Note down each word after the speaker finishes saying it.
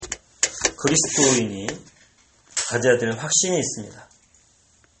그리스도인이 가져야 될 확신이 있습니다.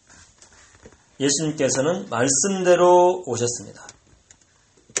 예수님께서는 말씀대로 오셨습니다.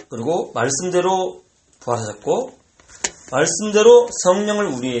 그리고 말씀대로 부활하셨고 말씀대로 성령을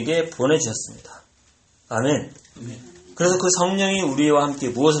우리에게 보내주셨습니다. 아멘. 그래서 그 성령이 우리와 함께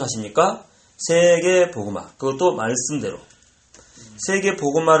무엇을 하십니까? 세계 복음화, 그것도 말씀대로. 세계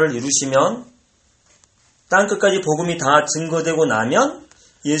복음화를 이루시면 땅끝까지 복음이 다 증거되고 나면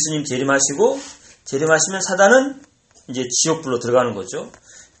예수님 재림하시면 사단은 이제 지옥불로 들어가는 거죠.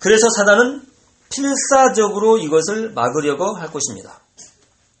 그래서 사단은 필사적으로 이것을 막으려고 할 것입니다.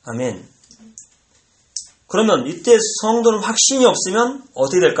 아멘. 그러면 이때 성도는 확신이 없으면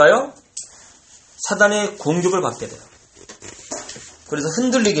어떻게 될까요? 사단의 공격을 받게 돼요. 그래서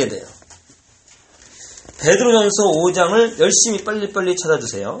흔들리게 돼요. 베드로전서 5장을 열심히 빨리빨리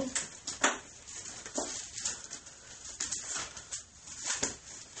찾아주세요.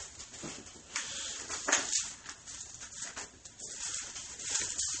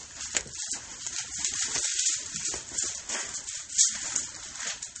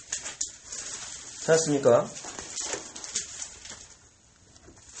 찾았습니까?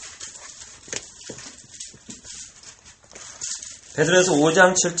 베드로전서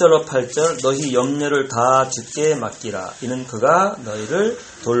 5장 7절로 8절 너희 염려를 다 주께 맡기라. 이는 그가 너희를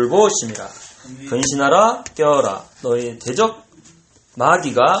돌보심이라. 근신하라 깨어라. 너희 대적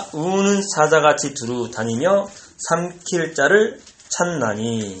마귀가 우는 사자같이 두루 다니며 삼킬 자를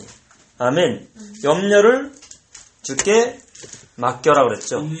찾나니. 아멘. 염려를 주께 맡겨라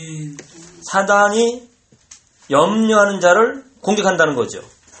그랬죠. 사단이 염려하는 자를 공격한다는 거죠.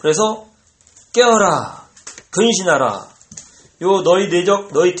 그래서 깨어라, 근신하라. 요 너희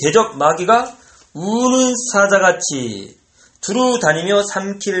대적 마귀가 우는 사자같이 두루 다니며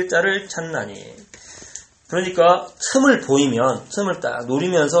삼킬 자를 찾나니. 그러니까 틈을 딱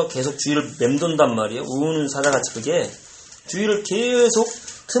노리면서 계속 주위를 맴돈단 말이에요. 우는 사자같이 그게 주위를 계속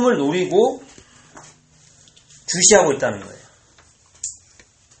틈을 노리고 주시하고 있다는 거예요.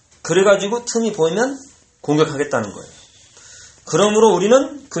 그래가지고 틈이 보이면 공격하겠다는 거예요. 그러므로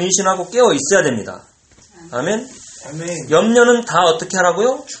우리는 근신하고 깨어 있어야 됩니다. 아멘. 아멘. 염려는 다 어떻게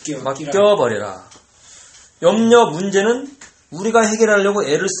하라고요? 맡겨버려라. 염려 문제는 우리가 해결하려고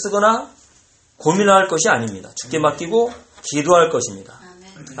애를 쓰거나 고민할 것이 아닙니다. 주께 맡기고 기도할 것입니다.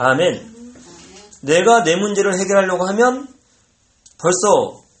 아멘. 내가 내 문제를 해결하려고 하면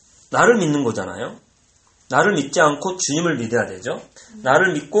벌써 나를 믿는 거잖아요. 나를 믿지 않고 주님을 믿어야 되죠.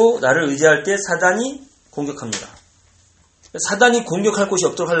 나를 믿고 나를 의지할 때 사단이 공격합니다. 사단이 공격할 곳이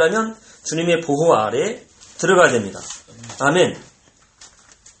없도록 하려면 주님의 보호 아래에 들어가야 됩니다. 아멘.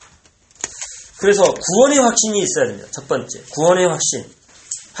 그래서 구원의 확신이 있어야 됩니다. 첫 번째, 구원의 확신.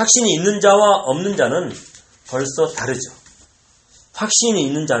 확신이 있는 자와 없는 자는 벌써 다르죠. 확신이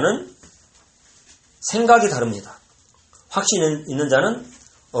있는 자는 생각이 다릅니다. 확신이 있는 자는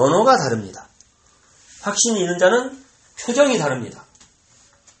언어가 다릅니다. 확신이 있는 자는 표정이 다릅니다.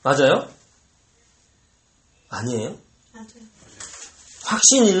 맞아요? 아니에요? 맞아요.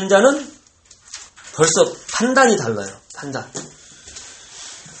 확신이 있는 자는 벌써 판단이 달라요. 판단.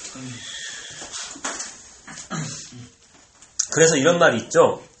 그래서 이런 말이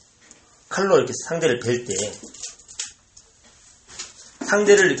있죠. 칼로 이렇게 상대를 벨 때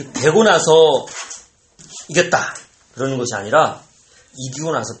상대를 이렇게 베고 나서 이겼다 그러는 것이 아니라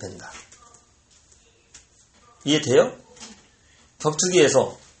이기고 나서 벤다. 이해돼요?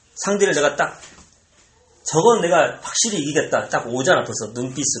 격투기에서 상대를 내가 딱 저건 내가 확실히 이기겠다 딱 오잖아. 벌써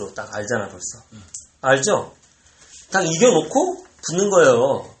눈빛으로 딱 알잖아. 벌써 알죠? 딱 이겨놓고 붙는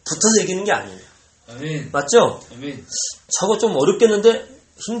거예요. 붙어서 이기는 게 아니에요. 아멘. 맞죠? 아멘. 저거 좀 어렵겠는데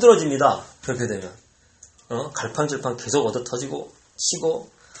힘들어집니다. 그렇게 되면 갈팡질팡 계속 얻어 터지고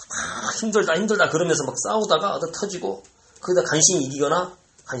치고 힘들다 그러면서 막 싸우다가 얻어 터지고 거기다 간신히 이기거나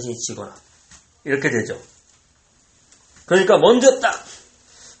간신히 지거나 이렇게 되죠. 그러니까 먼저 딱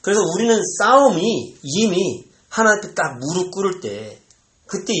그래서 우리는 싸움이 이미 하나님께 딱 무릎 꿇을 때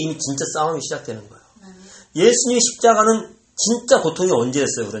그때 이미 진짜 싸움이 시작되는 거예요. 예수님의 십자가는 진짜 고통이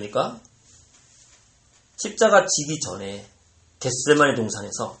언제였어요? 그러니까 십자가 지기 전에 겟세마네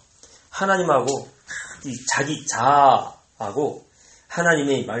동산에서 하나님하고 자기 자아하고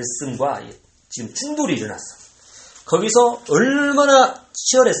하나님의 말씀과 지금 충돌이 일어났어. 거기서 얼마나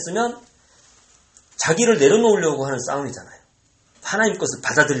치열했으면 자기를 내려놓으려고 하는 싸움이잖아요. 하나님 것을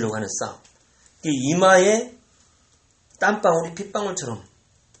받아들이려고 하는 싸움. 이마에 땀방울이 핏방울처럼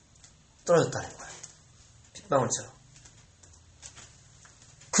떨어졌다는 거예요. 핏방울처럼.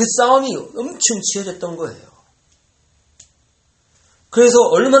 그 싸움이 엄청 치열했던 거예요. 그래서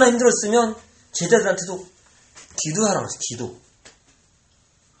얼마나 힘들었으면 제자들한테도 기도하라고 했어요. 기도.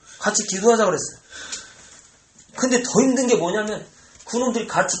 같이 기도하자 그랬어요. 근데 더 힘든 게 뭐냐면 그놈들이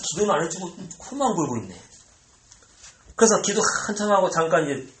같이 기도는 안 해주고 코만 골고 있네. 그래서 기도 한참 하고 잠깐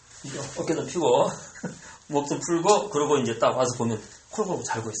이제 어깨 좀 펴고 목 좀 풀고 그러고 이제 딱 와서 보면 콜 골고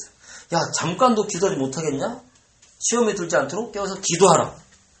잘고 있어요. 야, 잠깐도 기도하지 못하겠냐? 시험에 들지 않도록 깨워서 기도하라.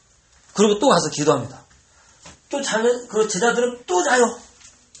 그리고 또 가서 기도합니다. 또 자면 그 제자들은 또 자요.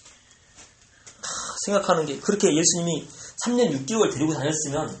 생각하는 게 그렇게 예수님이 3년 6개월 데리고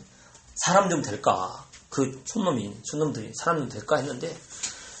다녔으면 사람 좀 될까? 그 촌놈들이 사람 좀 될까 했는데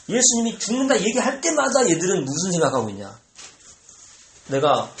예수님이 죽는다 얘기할 때마다 얘들은 무슨 생각하고 있냐?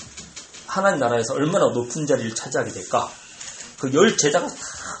 내가 하나님 나라에서 얼마나 높은 자리를 차지하게 될까? 그 10 제자가 다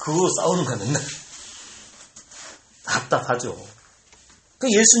그거 싸우는 거야 맨날. 답답하죠. 그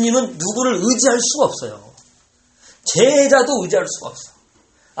예수님은 누구를 의지할 수가 없어요. 제자도 의지할 수가 없어.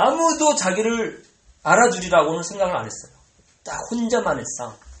 아무도 자기를 알아주리라고는 생각을 안 했어요. 딱 혼자만의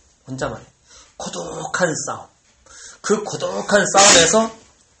싸움. 혼자만의 고독한 싸움. 그 고독한 싸움에서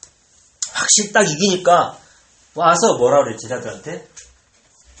확실히 딱 이기니까 와서 뭐라 그래 제자들한테?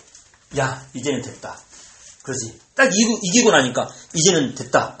 야, 이제는 됐다. 그렇지. 딱 이기고 나니까 이제는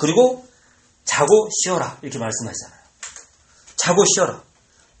됐다. 그리고 자고 쉬어라. 이렇게 말씀하시잖아요. 자고 쉬어라.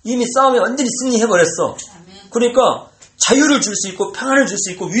 이미 싸움에 완전히 승리해버렸어. 그러니까 자유를 줄 수 있고 평안을 줄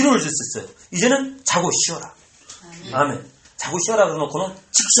수 있고 위로를 줄 수 있어요. 이제는 자고 쉬어라. 아멘. 자고 쉬어라 그러놓고는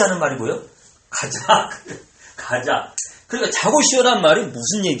즉시 하는 말이 뭐예요? 가자. 가자. 그러니까 자고 쉬어라는 말이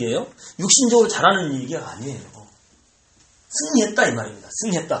무슨 얘기예요? 육신적으로 잘하는 얘기가 아니에요. 승리했다 이 말입니다.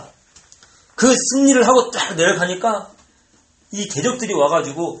 승리했다. 그 승리를 하고 딱 내려가니까 이 대적들이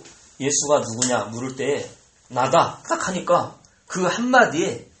와가지고 예수가 누구냐 물을 때 나다 딱 하니까 그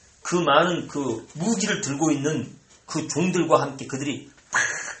한마디에 그 많은 그 무기를 들고 있는 그 종들과 함께 그들이 팍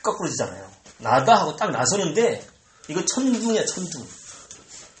거꾸로지잖아요. 나다 하고 딱 나서는데 이거 천둥이야 천둥.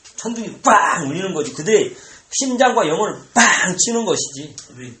 천둥이 빵 울리는 거지. 그들의 심장과 영혼을 빵 치는 것이지.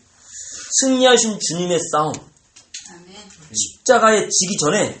 승리하신 주님의 싸움. 십자가에 지기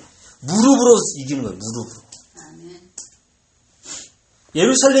전에 무릎으로 이기는 거예요. 무릎으로.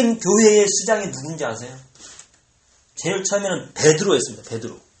 예루살렘 교회의 수장이 누군지 아세요? 제일 처음에는 베드로였습니다.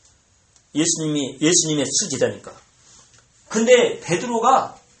 베드로. 예수님의 수제자니까. 근데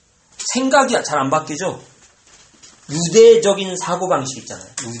베드로가 생각이 잘 안 바뀌죠. 유대적인 사고방식 있잖아요.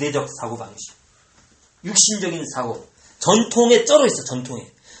 유대적 사고방식. 육신적인 사고. 전통에 쩔어 있어.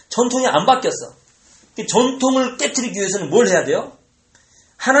 전통이 안 바뀌었어. 전통을 깨트리기 위해서는 뭘 해야 돼요?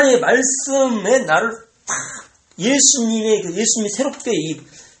 하나님의 말씀에 나를 딱 예수님이 새롭게 이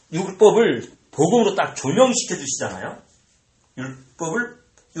율법을 복음으로 딱 조명시켜 주시잖아요.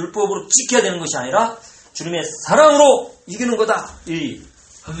 율법으로 지켜야 되는 것이 아니라 주님의 사랑으로 이기는 거다. 이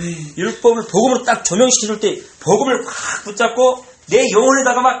율법을 복음으로 딱 조명시켜 줄 때 복음을 확 붙잡고 내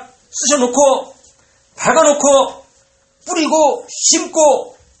영혼에다가 막 쑤셔놓고 박아놓고 뿌리고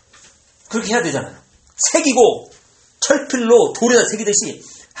심고 그렇게 해야 되잖아요. 새기고 철필로 돌에다 새기듯이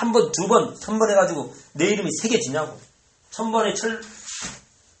한 번, 두 번, 3번 해가지고 내 이름이 새겨지냐고. 1000번의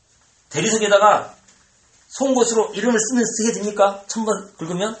대리석에다가 송곳으로 이름을 쓰면 새겨집니까? 1000번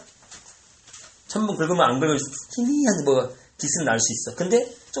긁으면? 1000번 긁으면 안 긁으면 희미한 기스는 날 수 있어.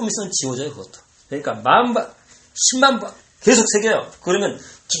 근데 좀 있으면 지워져요, 그것도. 그러니까 10,000번, 100,000번 계속 새겨요. 그러면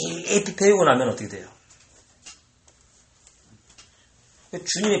깊이 배우고 나면 어떻게 돼요?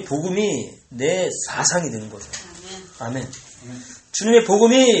 주님의 복음이 내 사상이 되는 거죠. 아멘. 주님의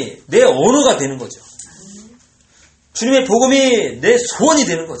복음이 내 언어가 되는 거죠. 주님의 복음이 내 소원이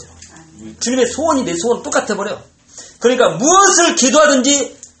되는 거죠. 주님의 소원이 내 소원 똑같아 버려. 그러니까 무엇을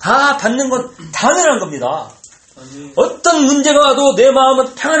기도하든지 다 받는 건 당연한 겁니다. 어떤 문제가 와도 내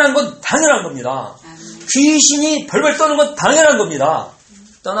마음은 평안한 건 당연한 겁니다. 귀신이 벌벌 떠는 건 당연한 겁니다.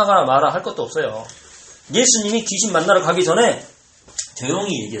 떠나가라 마라 할 것도 없어요. 예수님이 귀신 만나러 가기 전에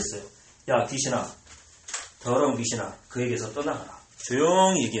조용히 얘기했어요. 야 귀신아, 더러운 귀신아, 그에게서 떠나가라.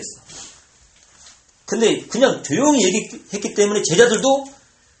 조용히 얘기했어. 근데 그냥 조용히 얘기했기 때문에 제자들도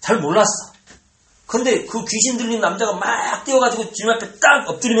잘 몰랐어. 근데 그 귀신 들린 남자가 막 뛰어가지고 주님 앞에 딱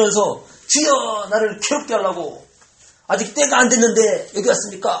엎드리면서 주여 나를 괴롭게 하려고 아직 때가 안 됐는데 여기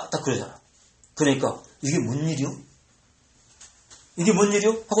왔습니까? 딱 그러잖아. 그러니까 이게 뭔 일이요? 이게 뭔 일이요?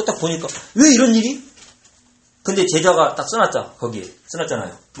 하고 딱 보니까 왜 이런 일이? 근데 제자가 딱 써놨잖아. 거기에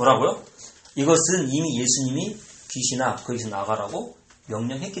써놨잖아요. 뭐라고요? 이것은 이미 예수님이 귀신아 거기서 나가라고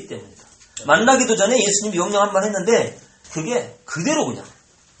명령했기 때문이다. 만나기도 전에 예수님이 명령 한 번 했는데 그게 그대로 그냥.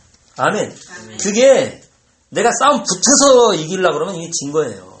 아멘. 그게 내가 싸움 붙어서 이기려고 그러면 이게 진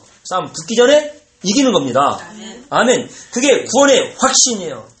거예요. 싸움 붙기 전에 이기는 겁니다. 아멘. 그게 구원의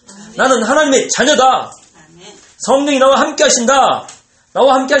확신이에요. 나는 하나님의 자녀다. 성령이 나와 함께 하신다.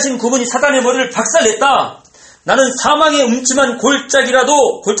 나와 함께 하신 그분이 사단의 머리를 박살냈다. 나는 사망의 음침한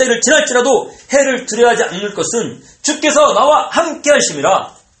골짜기를 지날지라도 해를 두려워하지 않을 것은 주께서 나와 함께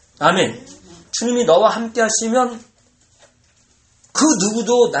하심이라. 아멘. 주님이 너와 함께 하시면 그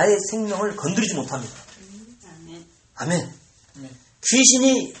누구도 나의 생명을 건드리지 못합니다. 아멘.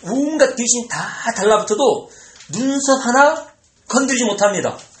 귀신이, 온갖 귀신이 다 달라붙어도 눈썹 하나 건드리지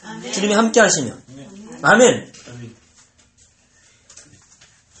못합니다. 주님이 함께 하시면. 아멘.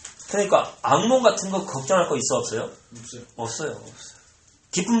 그러니까 악몽 같은 거 걱정할 거 있어 없어요? 없어요.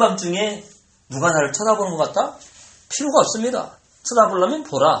 깊은 밤중에 누가 나를 쳐다보는 것 같다? 필요가 없습니다. 쳐다보려면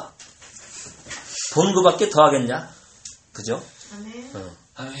보라. 보는 것밖에 더 하겠냐? 그죠?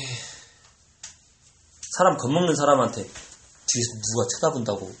 아멘. 사람 겁먹는 사람한테 뒤에서 누가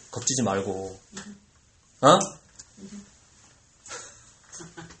쳐다본다고 겁주지 말고. 어?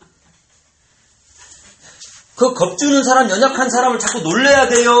 그 겁주는 사람, 연약한 사람을 자꾸 놀려야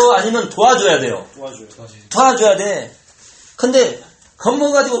돼요? 아니면 도와줘야 돼요? 도와줘야 돼. 근데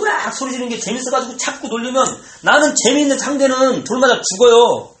겁먹어가지고 으악 소리 지르는 게 재밌어가지고 자꾸 놀리면 나는 재미있는 상대는 돌마다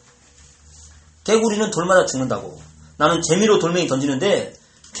죽어요. 개구리는 돌마다 죽는다고. 나는 재미로 돌멩이 던지는데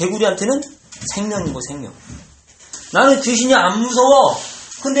개구리한테는 생명이고 생명. 나는 귀신이 안 무서워.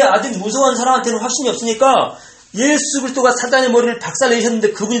 근데 아직 무서운 사람한테는 확신이 없으니까 예수 그리스도가 사단의 머리를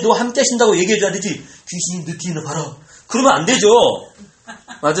박살내셨는데 그분이 너와 함께 하신다고 얘기해줘야 되지. 귀신이 너 뒤에 봐라. 그러면 안 되죠.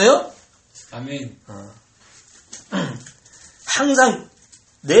 맞아요? 아멘. 항상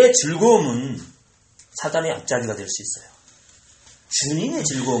내 즐거움은 사단의 앞자리가 될 수 있어요. 주님의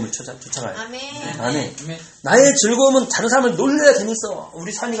즐거움을 쫓아가요. 아멘. 아멘. 나의 즐거움은 다른 사람을 놀려야 재밌어.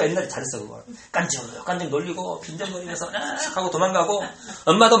 우리 산이가 옛날에 잘했어 그걸. 깐죽 놀리고 빈정거리면서 하고 도망가고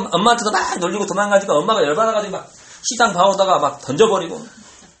엄마한테도 막 놀리고 도망가니까 엄마가 열받아가지고 막 시장 봐오다가 막 던져버리고.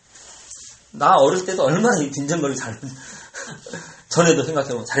 나 어릴 때도 얼마나 빈정거리고 잘했는지 전에도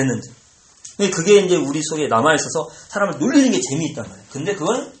생각해보면 잘했는지. 그게 이제 우리 속에 남아있어서 사람을 놀리는 게 재미있단 말이에요. 근데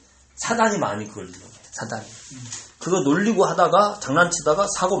그건 사단이 많이 그걸 이용해요. 사단이. 그거 놀리고 하다가 장난치다가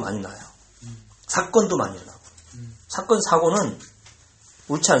사고 많이 나요. 사건도 많이 나고. 사건 사고는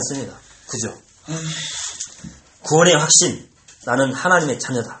옳지 않습니다. 그죠? 구원의 확신. 나는 하나님의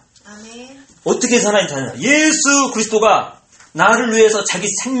자녀다. 아멘. 어떻게 해서 하나님의 자녀다? 예수 그리스도가 나를 위해서 자기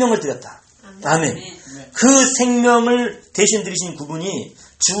생명을 드렸다. 아멘. 그 생명을 대신 드리신 그분이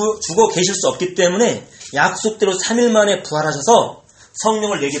죽어 계실 수 없기 때문에 약속대로 3일 만에 부활하셔서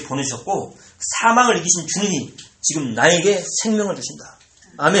성령을 내게 보내셨고 사망을 이기신 주님이 지금 나에게 생명을 주신다.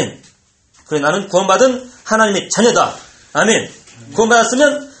 아멘. 그래 나는 구원받은 하나님의 자녀다. 아멘.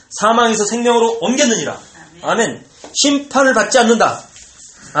 구원받았으면 사망에서 생명으로 옮겼느니라. 아멘. 심판을 받지 않는다.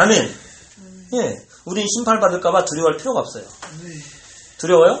 아멘. 예, 우린 심판을 받을까봐 두려워할 필요가 없어요.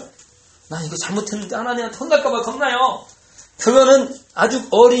 두려워요? 나 이거 잘못했는데 하나님한테 혼날까봐 겁나요. 그거는 아주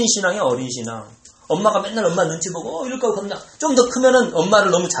어린 신앙이야. 어린 신앙. 엄마가 맨날 엄마 눈치 보고 이럴까봐 겁나. 좀 더 크면은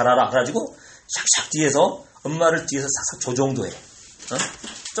엄마를 너무 잘 알아. 그래가지고 샥샥 뒤에서 엄마를 뒤에서 싹싹 조종도 해.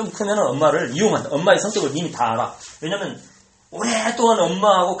 좀 크면은 엄마를 이용한다. 엄마의 성격을 이미 다 알아. 왜냐면 오랫동안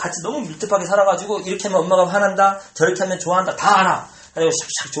엄마하고 같이 너무 밀접하게 살아가지고 이렇게 하면 엄마가 화난다. 저렇게 하면 좋아한다. 다 알아. 그리고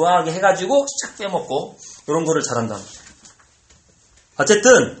샥샥 좋아하게 해가지고 샥 빼먹고 이런 거를 잘한다.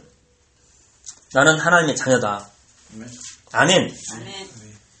 어쨌든 나는 하나님의 자녀다. 아멘.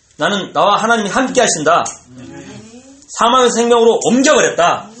 나는 나와 하나님이 함께 하신다. 사망의 생명으로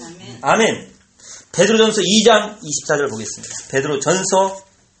옮겨버렸다. 아멘. 베드로전서 2장 24절 보겠습니다. 베드로전서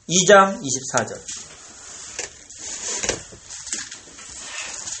 2장 24절.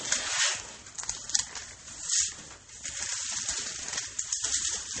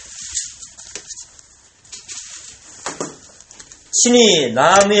 친히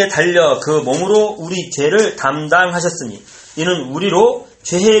나무에 달려 그 몸으로 우리 죄를 담당하셨으니 이는 우리로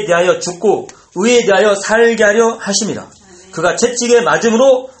죄에 대하여 죽고 의에 대하여 살게 하려 하심이라. 그가 채찍에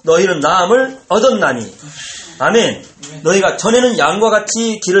맞음으로 너희는 나음을 얻었나니. 아멘. 너희가 전에는 양과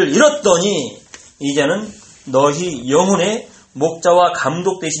같이 길을 잃었더니 이제는 너희 영혼의 목자와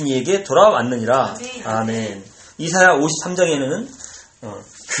감독 되신 이에게 돌아왔느니라. 아멘. 이사야 53장에는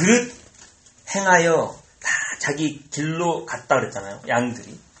그릇 행하여 다 자기 길로 갔다 그랬잖아요.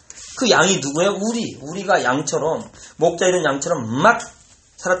 양들이. 그 양이 누구예요? 우리가 양처럼 목자 이런 양처럼 막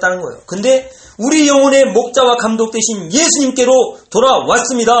살았다는 거예요. 근데 우리 영혼의 목자와 감독 되신 예수님께로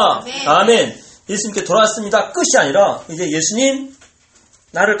돌아왔습니다. 아멘. 예수님께 돌아왔습니다. 끝이 아니라 이제 예수님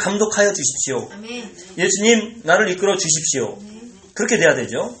나를 감독하여 주십시오. 예수님 나를 이끌어 주십시오. 그렇게 돼야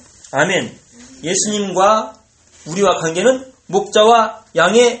되죠. 아멘. 예수님과 우리와 관계는 목자와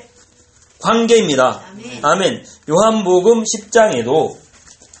양의 관계입니다. 아멘. 요한복음 10장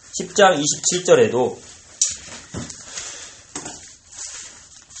 27절에도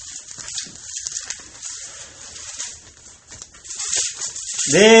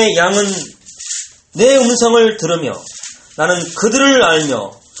내 양은 내 음성을 들으며 나는 그들을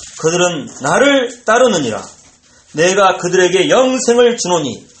알며 그들은 나를 따르느니라. 내가 그들에게 영생을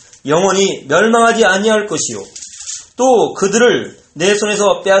주노니 영원히 멸망하지 아니할 것이요 또 그들을 내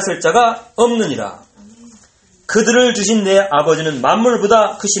손에서 빼앗을 자가 없느니라. 그들을 주신 내 아버지는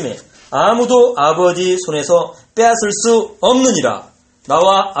만물보다 크심에 아무도 아버지 손에서 빼앗을 수 없느니라.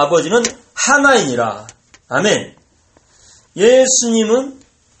 나와 아버지는 하나이니라. 아멘. 예수님은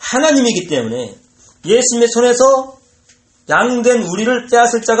하나님이기 때문에 예수님의 손에서 양된 우리를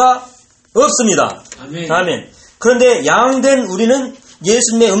빼앗을 자가 없습니다. 아멘. 아멘. 그런데 양된 우리는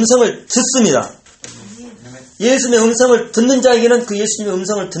예수님의 음성을 듣습니다. 예수님의 음성을 듣는 자에게는 그 예수님의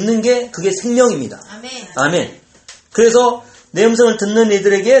음성을 듣는 게 그게 생명입니다. 아멘. 아멘. 그래서 내 음성을 듣는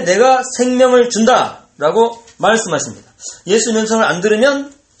이들에게 내가 생명을 준다라고 말씀하십니다. 예수님의 음성을 안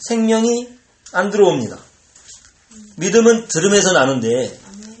들으면 생명이 안 들어옵니다. 믿음은 들음에서 나는데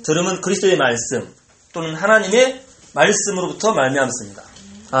들음은 그리스도의 말씀 또는 하나님의 말씀으로부터 말미암습니다.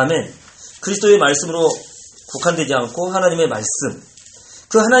 아멘. 그리스도의 말씀으로 국한되지 않고 하나님의 말씀,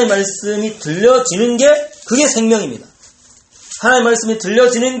 그 하나님의 말씀이 들려지는 게 그게 생명입니다. 하나님의 말씀이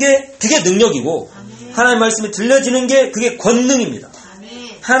들려지는 게 그게 능력이고 하나님의 말씀이 들려지는 게 그게 권능입니다.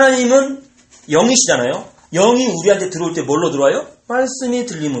 하나님은 영이시잖아요. 영이 우리한테 들어올 때 뭘로 들어와요? 말씀이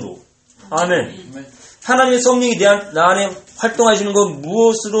들림으로. 아멘. 하나님의 성령이 나 안에 활동하시는 건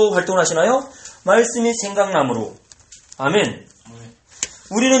무엇으로 활동하시나요? 말씀이 생각남으로. 아멘.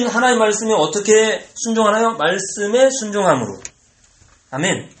 우리는 하나님의 말씀에 어떻게 순종하나요? 말씀에 순종함으로.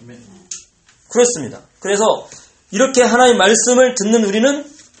 아멘. 그렇습니다. 그래서 이렇게 하나님의 말씀을 듣는 우리는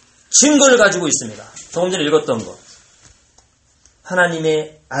증거를 가지고 있습니다. 조금 전에 읽었던 것.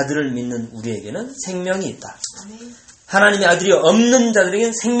 하나님의 아들을 믿는 우리에게는 생명이 있다. 하나님의 아들이 없는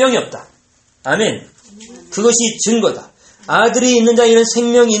자들에게는 생명이 없다. 아멘. 그것이 증거다. 아들이 있는 자에게는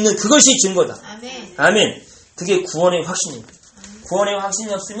생명이 있는 그것이 증거다. 아멘. 그게 구원의 확신입니다. 구원의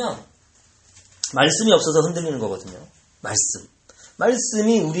확신이 없으면 말씀이 없어서 흔들리는 거거든요.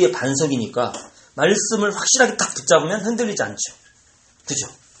 말씀이 우리의 반석이니까 말씀을 확실하게 딱 붙잡으면 흔들리지 않죠. 그죠?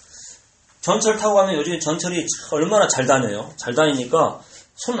 전철 타고 가면 요즘에 전철이 얼마나 잘 다녀요. 잘 다니니까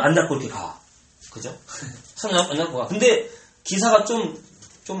손 안 잡고 이렇게 가. 그죠? 손 안 잡고 가. 근데 기사가 좀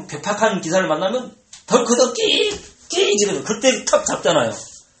괴팍한 기사를 만나면 덜커덕 끼지거든. 그때 턱 잡잖아요.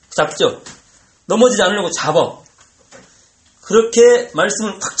 잡죠? 넘어지지 않으려고 잡아. 그렇게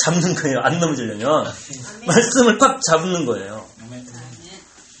말씀을 꽉 잡는 거예요. 안 넘어지려면. 말씀을 꽉 잡는 거예요.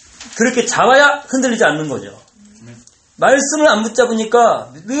 그렇게 잡아야 흔들리지 않는 거죠. 말씀을 안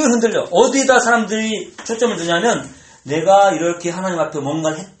붙잡으니까 늘 흔들려. 어디에다 사람들이 초점을 두냐면 내가 이렇게 하나님 앞에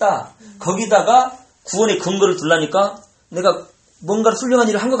뭔가를 했다. 거기다가 구원의 근거를 둘라니까 내가 뭔가 훌륭한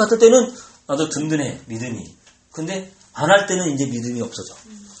일을 한 것 같을 때는 나도 든든해. 믿음이. 근데 안 할 때는 이제 믿음이 없어져.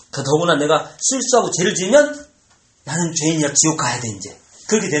 더구나 내가 실수하고 죄를 지으면 나는 죄인이야. 지옥 가야 돼 이제.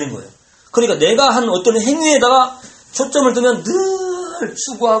 그렇게 되는 거예요. 그러니까 내가 한 어떤 행위에다가 초점을 두면 늘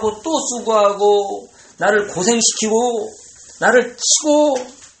수고하고 또 수고하고 나를 고생시키고 나를 치고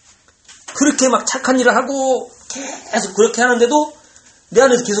그렇게 막 착한 일을 하고 계속 그렇게 하는데도 내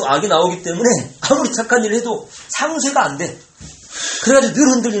안에서 계속 악이 나오기 때문에 아무리 착한 일을 해도 상쇄가 안 돼. 그래가지고 늘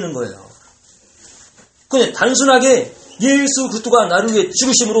흔들리는 거예요. 그냥 단순하게 예수 그리스도가 나를 위해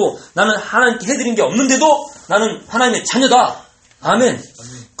죽으심으로 나는 하나님께 해드린 게 없는데도 나는 하나님의 자녀다. 아멘.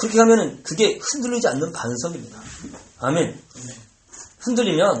 그렇게 하면은 그게 흔들리지 않는 반석입니다. 아멘.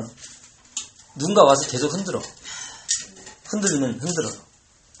 흔들리면 누군가 와서 계속 흔들어. 흔들리면 흔들어요.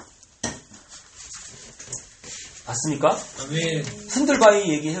 맞습니까? 아멘. 흔들바위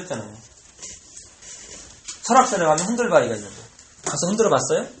얘기했잖아요. 설악산에 가면 흔들바위가 있는데 가서 흔들어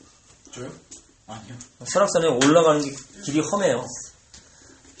봤어요? 저요? 아니요. 설악산에 올라가는 게 길이 험해요.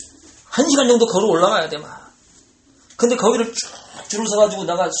 1시간 정도 걸어 올라가야 돼 막. 근데 거기를 쭉 줄을 서가지고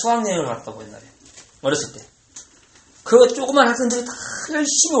내가 수학여행을 갔다고 옛날에 어렸을 때. 그 조그만 학생들이 다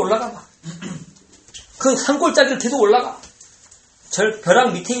열심히 올라가 막. 그 산골짜기를 계속 올라가.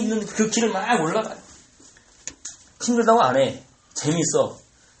 벼락 밑에 있는 그 길을 막 올라가요. 힘들다고 안 해. 재밌어.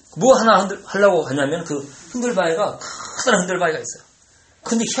 뭐 하나 하려고 가냐면 그 흔들바위가 커다란 흔들바위가 있어요.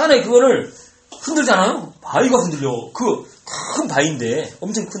 근데 희한하게 그거를 흔들잖아요. 바위가 흔들려. 그 큰 바위인데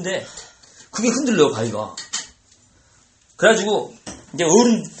엄청 큰데 그게 흔들려 바위가. 그래가지고 이제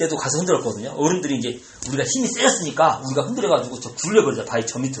어른 때도 가서 흔들었거든요. 어른들이 이제 우리가 힘이 세졌으니까 우리가 흔들어가지고 저 굴려버리자. 바위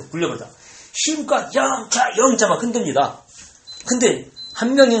저 밑으로 굴려버리자. 힘껏 영차 막 흔듭니다. 근데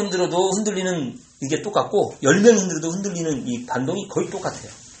한 명이 흔들어도 흔들리는 이게 똑같고 10명이 흔들어도 흔들리는 이 반동이 거의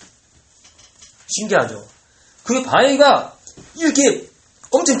똑같아요. 신기하죠. 그게 바위가 이렇게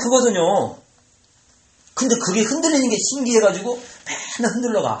엄청 크거든요. 근데 그게 흔들리는 게 신기해가지고 맨날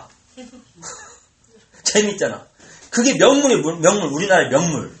흔들러 가. 재밌잖아. 그게 명물, 우리나라의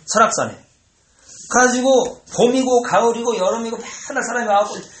명물, 설악산에. 그래가지고 봄이고 가을이고 여름이고 맨날 사람이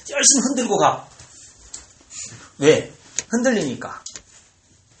와갖고 열심히 흔들고 가. 왜? 흔들리니까.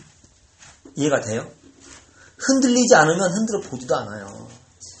 이해가 돼요? 흔들리지 않으면 흔들어 보지도 않아요.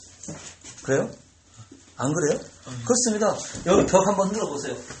 그래요? 안 그래요? 그렇습니다. 여기 벽 한번 흔들어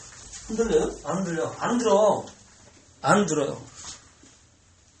보세요. 흔들려요? 안 흔들려. 안 흔들어. 안 흔들어요.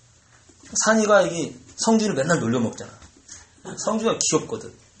 산이가 이게 성주를 맨날 놀려먹잖아. 성주가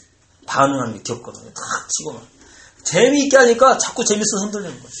귀엽거든. 반응하는 게 귀엽거든. 탁 치고 막. 재미있게 하니까 자꾸 재밌어서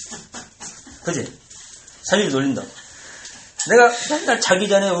흔들리는 거지. 그지? 산이를 놀린다. 내가 맨날 자기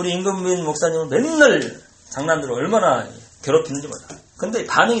전에 우리 임금민 목사님은 맨날 장난으로 얼마나 괴롭히는지 몰라. 근데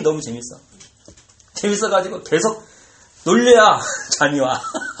반응이 너무 재밌어. 재밌어가지고 계속 놀려야 잠이 와.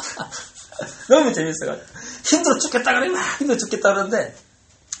 너무 재밌어가지고. 힘들어 죽겠다 그래. 막 힘들어 죽겠다 그러는데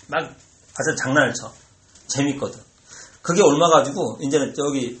막 가서 장난을 쳐. 재밌거든. 그게 옮아가지고 이제는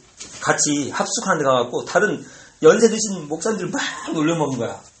여기 같이 합숙하는 데 가갖고 다른 연세 드신 목사님들 막 놀려먹은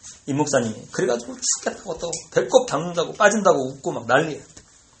거야. 이 목사님이. 그래가지고 죽겠다고 또 배꼽 잡는다고 빠진다고 웃고 막 난리야.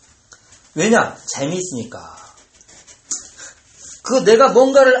 왜냐? 재미있으니까. 그 내가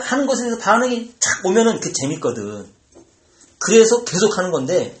뭔가를 하는 것에 대해서 반응이 착 오면은 그게 재밌거든. 그래서 계속 하는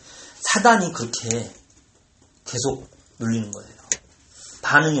건데 사단이 그렇게 계속 눌리는 거예요.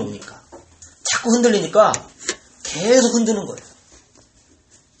 반응이 오니까. 자꾸 흔들리니까 계속 흔드는 거예요.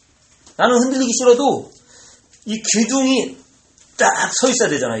 나는 흔들리기 싫어도 이 기둥이 딱 서 있어야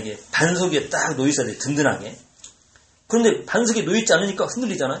되잖아. 이게 반석 위에 딱 놓여 있어야 돼. 든든하게. 그런데 반석에 놓여 있지 않으니까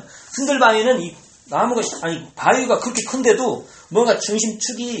흔들리잖아요. 흔들 바위는 이 나무가 바위가 그렇게 큰데도 뭔가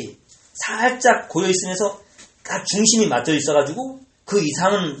중심축이 살짝 고여 있으면서 딱 중심이 맞춰 있어가지고 그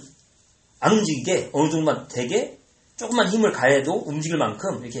이상은 안 움직이게 어느 정도만 되게 조금만 힘을 가해도 움직일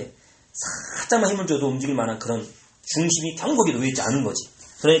만큼 이렇게 살짝만 힘을 줘도 움직일 만한 그런 중심이 경곡에 놓여 있지 않은 거지.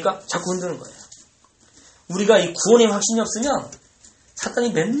 그러니까 자꾸 흔드는 거예요. 우리가 이 구원의 확신이 없으면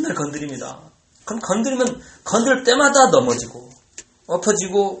사탄이 맨날 건드립니다. 그럼 건드리면 건들 때마다 넘어지고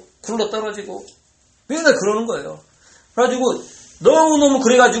엎어지고 굴러 떨어지고 맨날 그러는 거예요. 그래가지고 너무너무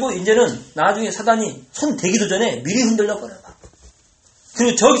그래가지고 이제는 나중에 사단이 손 대기도 전에 미리 흔들려 버려요.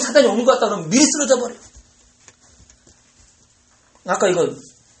 그리고 저기 사단이 오는 것 같다 그러면 미리 쓰러져 버려요. 아까 이거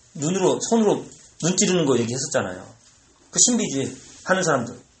손으로 눈 찌르는 거 얘기했었잖아요. 그 신비주의 하는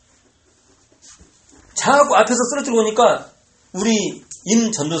사람들. 자꾸 앞에서 쓰러뜨리고 오니까 우리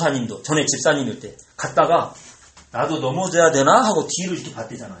임 전도사님도 전에 집사님일 때 갔다가 나도 넘어져야 되나 하고 뒤를 이렇게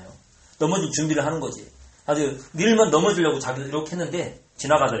봤대잖아요. 넘어질 준비를 하는 거지. 아주 밀면 넘어지려고 자기도 이렇게 했는데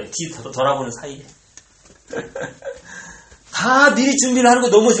지나가더래. 뒤 돌아보는 사이에. 다 미리 준비를 하는 거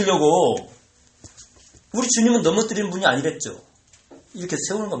넘어지려고. 우리 주님은 넘어뜨리는 분이 아니랬죠. 이렇게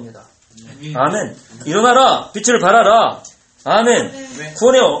세우는 겁니다. 아멘. 일어나라. 빛을 발하라. 아멘.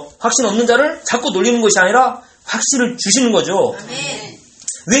 구원의 확신 없는 자를 자꾸 놀리는 것이 아니라 확신을 주시는 거죠.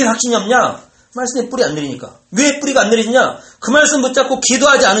 왜 확신이 없냐? 말씀에 뿌리 안 내리니까. 왜 뿌리가 안 내리느냐? 그 말씀 붙잡고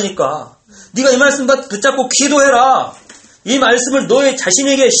기도하지 않으니까. 네가 이 말씀 붙잡고 기도해라. 이 말씀을 너의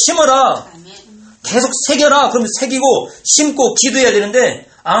자신에게 심어라. 계속 새겨라. 그러면 새기고 심고 기도해야 되는데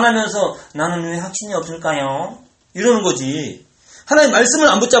안 하면서 나는 왜 확신이 없을까요? 이러는 거지. 하나님 말씀을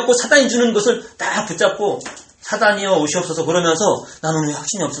안 붙잡고 사단이 주는 것을 딱 붙잡고 사단이여 오시옵소서 그러면서 나는 왜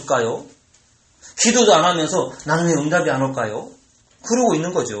확신이 없을까요? 기도도 안 하면서 나는 왜 응답이 안 올까요? 그러고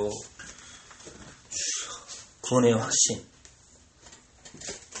있는 거죠. 구원의 확신.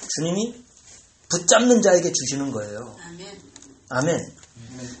 주님이 붙잡는 자에게 주시는 거예요. 아멘.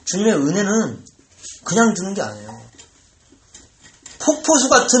 주님의 은혜는 그냥 주는 게 아니에요. 폭포수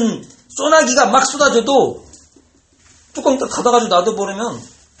같은 소나기가 막 쏟아져도 뚜껑 딱 닫아가지고 놔둬버리면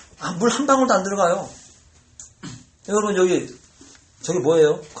물 한 방울도 안 들어가요. 여러분 저기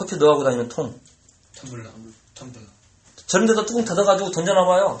뭐예요? 커피 넣어가고 다니는 통. 텀블러. 저런 데다 뚜껑 닫아가지고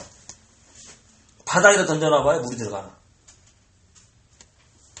던져놔봐요. 바다에다 던져놔봐요. 물이 들어가나.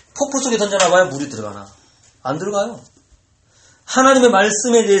 폭포 속에 던져놔봐요. 물이 들어가나. 안 들어가요. 하나님의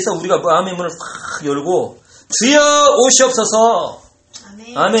말씀에 대해서 우리가 마음의 문을 팍 열고 주여 오시옵소서.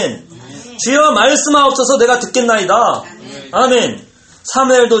 아멘. 아멘. 주여 말씀하옵소서 내가 듣겠나이다. 아멘.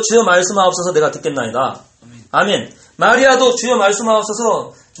 사무엘도 주여 말씀하옵소서 내가 듣겠나이다. 아멘. 마리아도 주여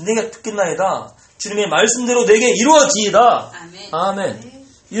말씀하옵소서 내가 듣겠나이다. 주님의 말씀대로 내게 이루어지이다. 아멘.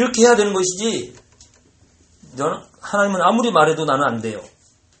 이렇게 해야 되는 것이지. 하나님은 아무리 말해도 나는 안 돼요.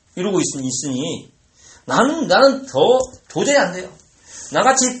 이러고 있으니 나는 도저히 안 돼요.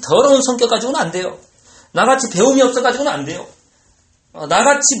 나같이 더러운 성격 가지고는 안 돼요. 나같이 배움이 없어 가지고는 안 돼요.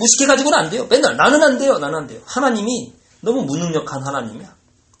 나같이 무식해가지고는 안 돼요. 맨날 나는 안 돼요. 나는 안 돼요. 하나님이 너무 무능력한 하나님이야.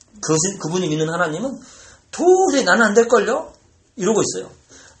 그분이 믿는 하나님은 도저히 나는 안 될걸요? 이러고 있어요.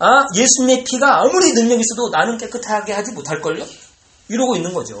 예수님의 피가 아무리 능력이 있어도 나는 깨끗하게 하지 못할걸요? 이러고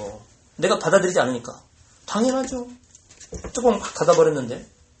있는 거죠. 내가 받아들이지 않으니까. 당연하죠. 뚜껑 막 닫아버렸는데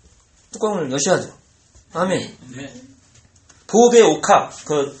뚜껑을 여셔야죠. 아멘. 네. 보배 옥합,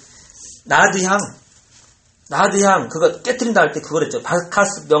 나드향 그거 깨트린다 할 때 그걸 했죠.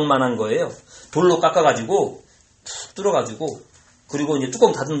 바카스 병만한 거예요. 돌로 깎아가지고 툭 뚫어가지고 그리고 이제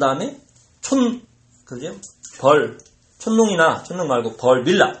뚜껑 닫은 다음에 촌농 말고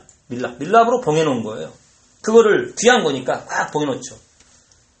밀랍으로 봉해놓은 거예요. 그거를 귀한 거니까 꽉 봉해놓죠.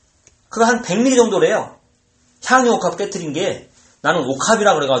 그거 한 100mm 정도래요. 향유 옥합 깨트린 게 나는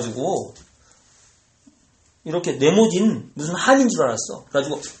옥합이라 그래가지고 이렇게 네모진 무슨 한인 줄 알았어.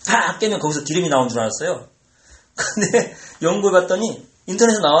 그래가지고 다 깨면 거기서 기름이 나온 줄 알았어요. 근데 연구해봤더니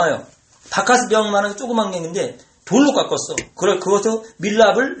인터넷에 나와요. 바카스 병만한 조그만 게 있는데 돌로 깎았어. 그것도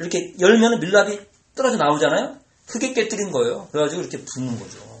밀랍을 이렇게 열면 밀랍이 떨어져 나오잖아요. 그게 깨뜨린 거예요. 그래가지고 이렇게 붓는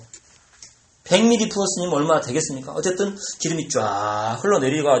거죠. 100mm 부었으면 얼마나 되겠습니까? 어쨌든 기름이 쫙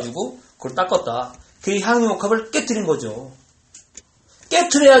흘러내려가지고 그걸 닦았다. 그 향유 옥합을 깨뜨린 거죠.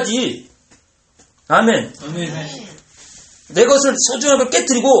 깨트려야지. 아멘. 내 것을 소중한 걸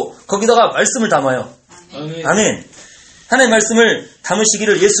깨뜨리고 거기다가 말씀을 담아요. 아멘. 하나님의 말씀을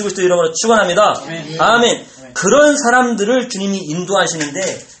담으시기를 예수 그리스도 이름으로 축원합니다. 아멘. 그런 사람들을 주님이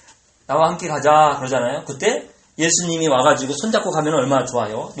인도하시는데 나와 함께 가자 그러잖아요. 그때 예수님이 와가지고 손잡고 가면 얼마나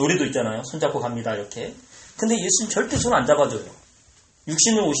좋아요. 노래도 있잖아요. 손잡고 갑니다 이렇게. 근데 예수님 절대 손 안 잡아줘요.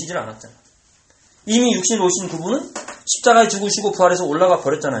 육신으로 오시질 않았잖아요. 이미 육신으로 오신 그분은 십자가에 죽으시고 부활해서 올라가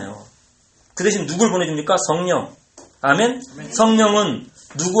버렸잖아요. 그 대신 누굴 보내줍니까? 성령. 아멘. 성령은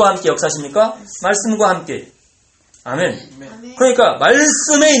누구와 함께 역사하십니까? 말씀과 함께. 아멘. 그러니까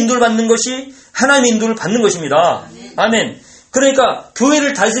말씀의 인도를 받는 것이 하나님의 인도를 받는 것입니다. 아멘. 그러니까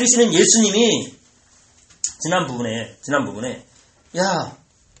교회를 다스리시는 예수님이 지난 부분에 야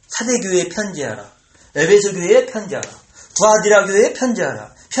사대교회에 편지하라. 에베소 교회에 편지하라. 두아디라 교회에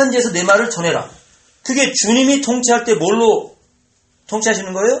편지하라. 편지해서 내 말을 전해라. 그게 주님이 통치할 때 뭘로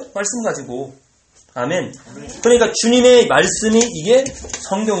통치하시는 거예요? 말씀 가지고. 아멘. 그러니까 주님의 말씀이 이게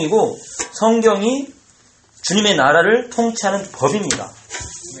성경이고 성경이 주님의 나라를 통치하는 법입니다.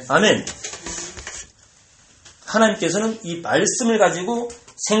 아멘. 하나님께서는 이 말씀을 가지고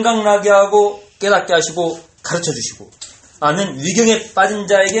생각나게 하고 깨닫게 하시고 가르쳐 주시고 아멘. 위경에 빠진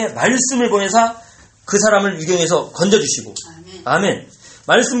자에게 말씀을 보내사 그 사람을 위경에서 건져주시고 아멘.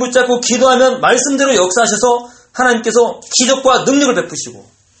 말씀 붙잡고 기도하면 말씀대로 역사하셔서 하나님께서 기적과 능력을 베푸시고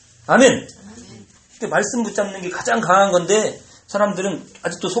아멘. 말씀 붙잡는 게 가장 강한 건데 사람들은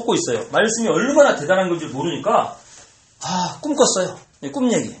아직도 속고 있어요. 말씀이 얼마나 대단한 건지 모르니까 꿈 꿨어요.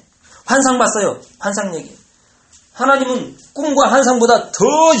 꿈 얘기. 환상 봤어요. 환상 얘기. 하나님은 꿈과 환상보다 더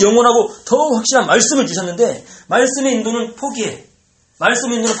영원하고 더 확실한 말씀을 주셨는데 말씀의 인도는 포기해.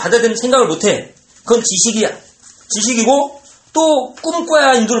 말씀의 인도는 받아야 되는 생각을 못해. 그건 지식이야. 지식이고 또 꿈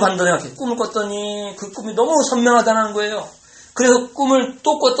꿔야 인도를 받는다 생각해. 꿈을 꿨더니 그 꿈이 너무 선명하다는 거예요. 그래서 꿈을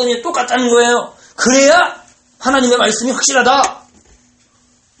또 꿨더니 똑같다는 거예요. 그래야 하나님의 말씀이 확실하다.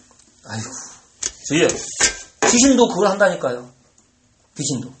 아이고, 저기요. 귀신도 그걸 한다니까요.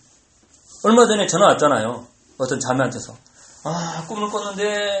 귀신도. 얼마 전에 전화 왔잖아요. 어떤 자매한테서. 꿈을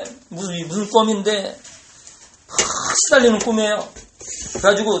꿨는데, 무슨 꿈인데, 시달리는 꿈이에요.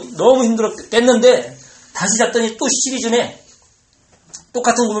 그래가지고 너무 힘들어 깼는데, 다시 잤더니 또 시리즈네.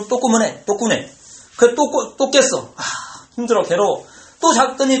 똑같은 꿈을 또 꾸네. 그래, 또 깼어. 힘들어, 괴로워. 또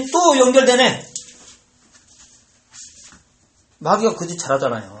잤더니 또 연결되네. 마귀가 그 짓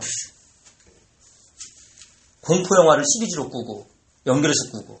잘하잖아요. 공포영화를 시리즈로 꾸고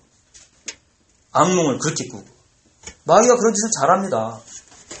연결해서 꾸고 악몽을 그렇게 꾸고 마귀가 그런 짓을 잘합니다.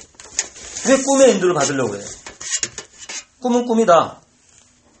 왜 꿈의 인도를 받으려고 해요? 꿈은 꿈이다.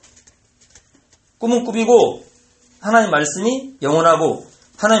 꿈은 꿈이고 하나님 말씀이 영원하고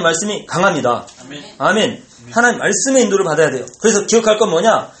하나님 말씀이 강합니다. 아멘. 하나님 말씀의 인도를 받아야 돼요. 그래서 기억할 건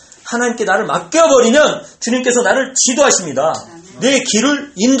뭐냐? 하나님께 나를 맡겨버리면 주님께서 나를 지도하십니다. 내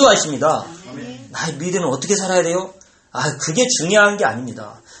길을 인도하십니다. 나의 미래는 어떻게 살아야 돼요? 그게 중요한 게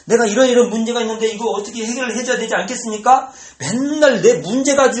아닙니다. 내가 이런 문제가 있는데 이거 어떻게 해결을 해줘야 되지 않겠습니까? 맨날 내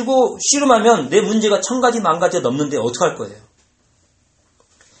문제 가지고 씨름하면 내 문제가 1000가지 10,000가지가 넘는데 어떡할 거예요?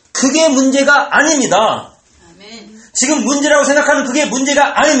 그게 문제가 아닙니다. 지금 문제라고 생각하는 그게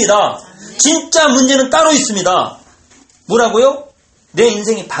문제가 아닙니다. 진짜 문제는 따로 있습니다. 뭐라고요? 내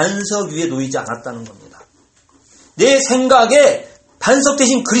인생이 반석 위에 놓이지 않았다는 겁니다. 내 생각에 반석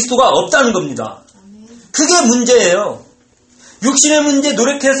대신 그리스도가 없다는 겁니다. 그게 문제예요. 육신의 문제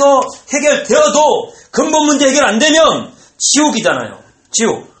노력해서 해결되어도 근본 문제 해결 안 되면 지옥이잖아요.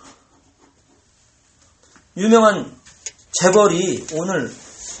 지옥. 유명한 재벌이 오늘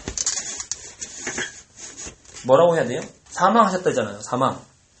뭐라고 해야 돼요? 사망하셨다잖아요. 사망.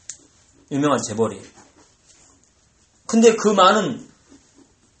 유명한 재벌이. 근데 그 많은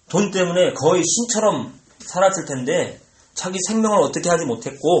돈 때문에 거의 신처럼 살았을 텐데 자기 생명을 어떻게 하지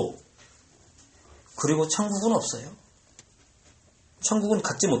못했고, 그리고 천국은 없어요. 천국은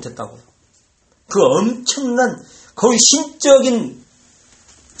갖지 못했다고요. 그 엄청난 거의 신적인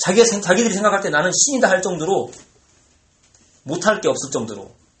자기들이 생각할 때 나는 신이다 할 정도로 못할 게 없을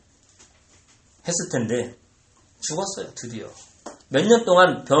정도로 했을 텐데 죽었어요. 드디어 몇 년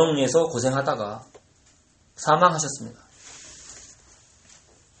동안 병에서 고생하다가 사망하셨습니다.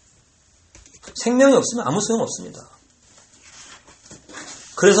 생명이 없으면 아무 소용 없습니다.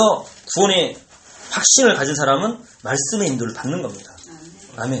 그래서 구원의 확신을 가진 사람은 말씀의 인도를 받는 겁니다.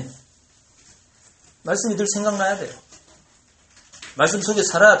 아멘. 말씀이 늘 생각나야 돼요. 말씀 속에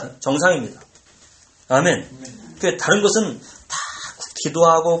살아야 돼. 정상입니다. 아멘. 그 다른 것은 다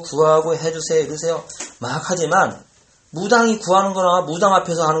기도하고 구하고 해주세요 이러세요 막 하지만 무당이 구하는 거나 무당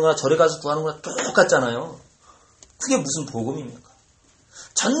앞에서 하는 거나 절에 가서 구하는 거나 똑같잖아요. 그게 무슨 복음입니까?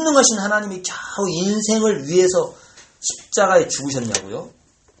 전능하신 하나님이 겨우 인생을 위해서 십자가에 죽으셨냐고요?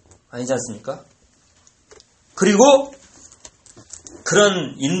 아니지 않습니까? 그리고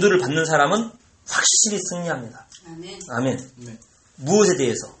그런 인도를 받는 사람은 확실히 승리합니다. 아멘. 아멘. 네. 무엇에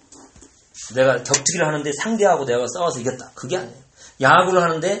대해서? 내가 격투기를 하는데 상대하고 내가 싸워서 이겼다. 그게 아니에요. 야구를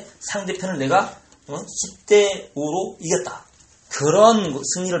하는데 상대편을 내가 10대 5로 이겼다. 그런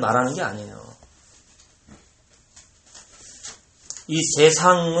승리를 말하는 게 아니에요. 이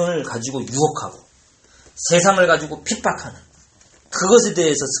세상을 가지고 유혹하고 세상을 가지고 핍박하는 그것에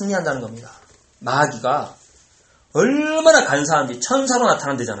대해서 승리한다는 겁니다. 마귀가 얼마나 간사한지 천사로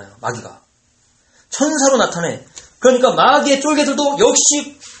나타난대잖아요. 마귀가 천사로 나타내. 그러니까 마귀의 쫄개들도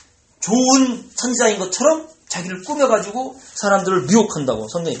역시 좋은 선지자인 것처럼 자기를 꾸며가지고 사람들을 미혹한다고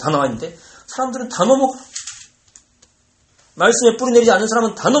성경에 다 나와 있는데 사람들은 다 넘어가. 말씀에 뿌리 내리지 않는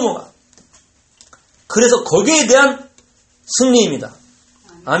사람은 다 넘어가. 그래서 거기에 대한 승리입니다.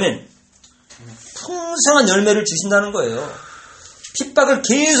 아멘. 풍성한 열매를 주신다는 거예요. 핍박을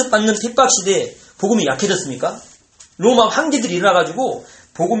계속 받는 핍박 시대에 복음이 약해졌습니까? 로마 황제들이 일어나가지고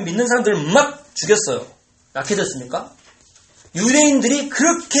복음 믿는 사람들을 막 죽였어요. 약해졌습니까? 유대인들이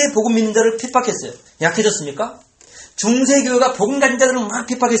그렇게 복음 믿는 자를 핍박했어요. 약해졌습니까? 중세교회가 복음 가진 자들을 막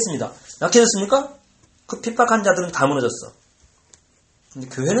핍박했습니다. 약해졌습니까? 그 핍박한 자들은 다 무너졌어. 근데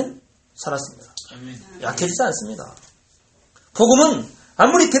교회는 살았습니다. 약해지지 않습니다. 복음은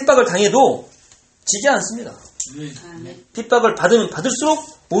아무리 핍박을 당해도 지지 않습니다. 핍박을 받으면 받을수록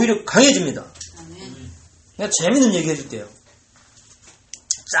오히려 강해집니다. 내가 재밌는 얘기 해줄게요.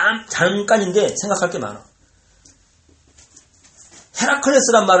 잠깐인데 생각할 게 많아.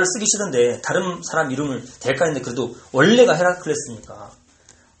 헤라클레스란 말을 쓰기 싫은데 다른 사람 이름을 대까 했는데 그래도 원래가 헤라클레스니까.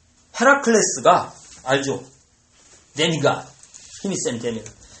 헤라클레스가 알죠? 데미가 힘이 센 데미.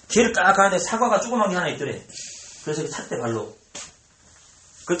 길을 딱 가는데 사과가 조그만 게 하나 있더래. 그래서 탔대 발로.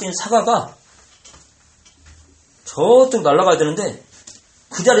 그랬더니 사과가 저쪽 날아가야 되는데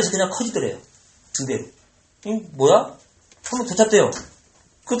그 자리에서 그냥 커지더래요. 그대로. 뭐야? 한번 더 탔대요.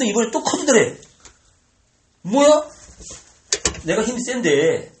 그것도 이번에 또 커지더래. 뭐야? 내가 힘이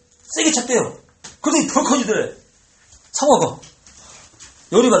센데 세게 찼대요. 그러더니 더 커지더래. 사과가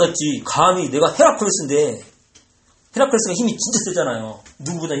열이 받았지. 감히 내가 헤라클레스인데 헤라클레스가 힘이 진짜 세잖아요.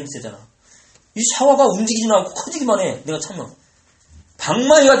 누구보다 힘이 세잖아. 이 사과가 움직이지는 않고 커지기만 해. 내가 참면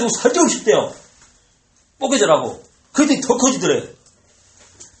방망이가지고 설정을 씹대요. 뽀개져라고. 그랬더니 더 커지더래.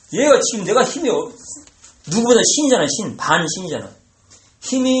 얘가 지금 내가 힘이 누구보다 신이잖아. 신. 반신이잖아.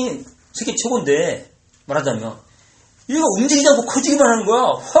 힘이 세계 최고인데 말하자면 얘가 움직이지 않고 커지기만 하는 거야.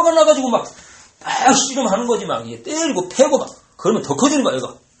 화가 나가지고 막 씨름하는 거지. 막 때리고 패고 막. 그러면 더 커지는 거야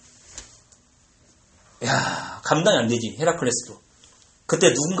얘가. 야, 감당이 안 되지. 헤라클레스도. 그때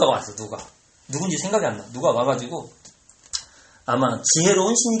누군가가 왔어. 누군지 생각이 안 나. 누가 와가지고 아마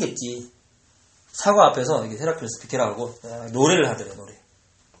지혜로운 신이겠지. 사과 앞에서 헤라클레스 비켜라고 노래를 하더래.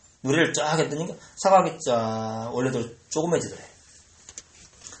 노래를 쫙 했더니 사과가 쫙 원래도 조그매지더래.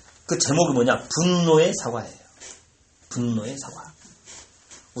 그 제목이 뭐냐? 분노의 사과예요. 분노의 사과.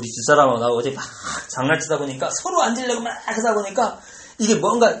 우리 집사람하고 나 어제 막 장난치다 보니까 서로 앉으려고 막 하다 보니까 이게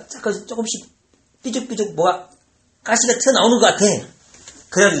뭔가 조금씩 삐죽삐죽 뭐가 가시가 튀어나오는 것 같아.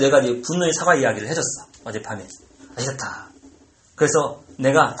 그래가지고 내가 분노의 사과 이야기를 해줬어. 어젯밤에. 알겠다. 그래서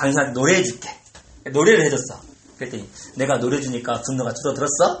내가 당신한테 노래해줄게. 노래를 해줬어. 그랬더니 내가 노래 주니까 분노가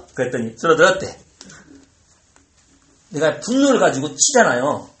줄어들었어? 그랬더니 줄어들었대. 내가 분노를 가지고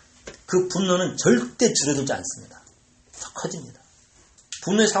치잖아요. 그 분노는 절대 줄어들지 않습니다. 더 커집니다.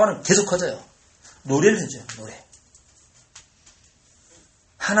 분노의 사과는 계속 커져요. 노래를 해줘요. 노래.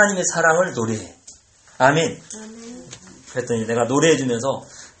 하나님의 사랑을 노래해. 아멘. 그랬더니 내가 노래해주면서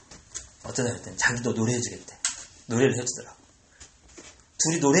어쩌다 그랬더니 자기도 노래해주겠대. 노래를 해주더라고.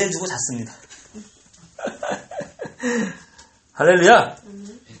 둘이 노래해주고 잤습니다. 할렐루야.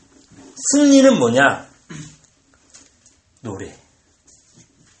 승리는 뭐냐? 노래.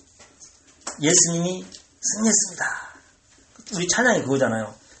 예수님이 승리했습니다. 우리 찬양이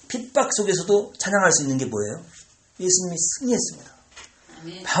그거잖아요. 핍박 속에서도 찬양할 수 있는 게 뭐예요? 예수님이 승리했습니다.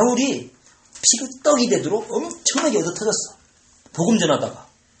 바울이 피떡이 되도록 엄청나게 얻어 터졌어. 복음 전하다가.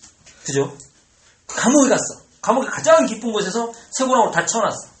 그죠? 감옥에 갔어. 감옥에 가장 깊은 곳에서 쇠고랑으로 다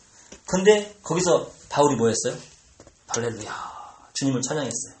쳐놨어. 근데 거기서 바울이 뭐 했어요? 할렐루야. 주님을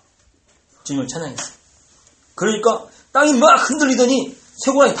찬양했어요. 주님을 찬양했어요. 그러니까 땅이 막 흔들리더니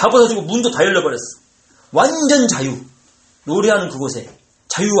쇠고랑이 다 벗어지고 문도 다 열려버렸어. 완전 자유. 노래하는 그곳에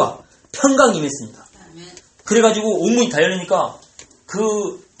자유와 평강이 임했습니다. 그래가지고 온 문이 다 열리니까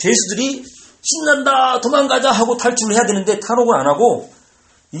그 죄수들이 신난다 도망가자 하고 탈출을 해야 되는데 탈옥을 안 하고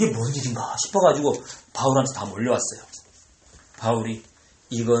이게 뭔 일인가 싶어가지고 바울한테 다 몰려왔어요. 바울이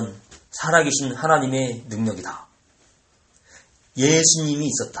이건 살아계신 하나님의 능력이다. 예수님이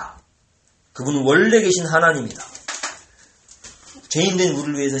있었다. 그분은 원래 계신 하나님이다. 죄인된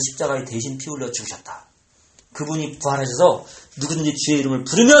우리를 위해서 십자가에 대신 피 흘려 죽으셨다. 그분이 부활하셔서 누구든지 주의 이름을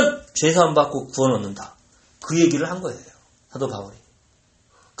부르면 죄사함 받고 구원 얻는다. 그 얘기를 한 거예요. 사도 바울이.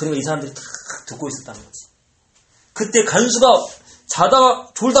 그러니까 이 사람들이 다 듣고 있었다는 거지. 그때 간수가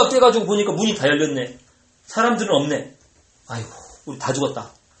자다가 졸다 깨가지고 보니까 문이 다 열렸네. 사람들은 없네. 아이고 우리 다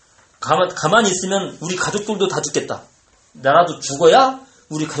죽었다. 가만히 있으면 우리 가족들도 다 죽겠다. 나라도 죽어야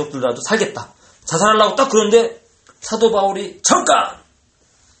우리 가족들이라도 살겠다. 자살하려고 딱 그러는데 사도 바울이 잠깐!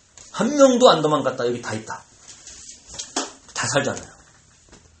 한 명도 안 도망갔다. 여기 다 있다. 다 살잖아요.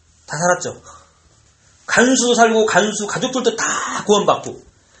 다 살았죠. 간수도 살고 간수 가족들도 다 구원받고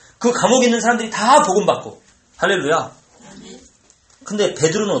그 감옥에 있는 사람들이 다 복음받고 할렐루야. 근데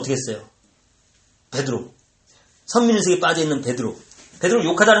베드로는 어떻게 했어요? 베드로. 선민의식에 빠져있는 베드로. 베드로를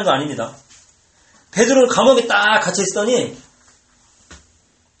욕하자는 거 아닙니다. 베드로를 감옥에 딱 갇혀있더니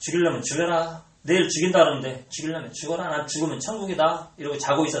죽이려면 죽여라. 내일 죽인다 그러는데 죽이려면 죽어라. 난 죽으면 천국이다. 이러고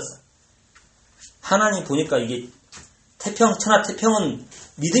자고 있었어. 하나님 보니까 이게 천하 태평은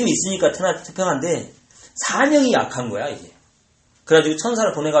믿음이 있으니까 천하 태평한데 사명이 약한 거야 이게. 그래가지고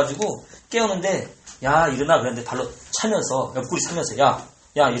천사를 보내가지고 깨우는데 야 일어나 그랬는데 발로 차면서 옆구리 차면서 야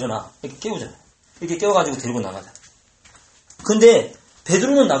일어나 이렇게 깨우잖아요. 이렇게 깨워가지고 데리고 나가잖아요. 근데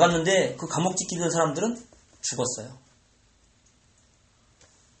베드로는 나갔는데 그 감옥 지키던 사람들은 죽었어요.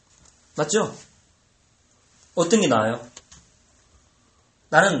 맞죠? 어떤 게 나아요?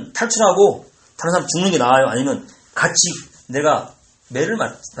 나는 탈출하고 다른 사람 죽는 게 나아요? 아니면 같이 내가 매를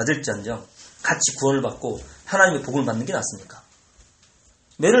맞을지언정 같이 구원을 받고 하나님의 복을 받는 게 낫습니까?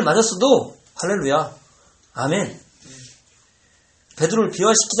 매를 맞았어도 할렐루야 아멘. 베드로를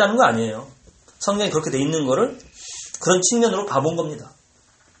비화시키자는 거 아니에요. 성경에 그렇게 돼 있는 거를 그런 측면으로 봐본 겁니다.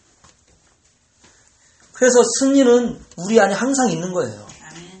 그래서 승리는 우리 안에 항상 있는 거예요.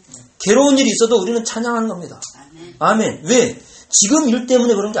 괴로운 일이 있어도 우리는 찬양하는 겁니다. 아멘. 왜? 지금 일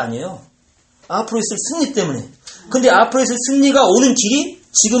때문에 그런 게 아니에요. 앞으로 있을 승리 때문에. 근데 앞으로 있을 승리가 오는 길이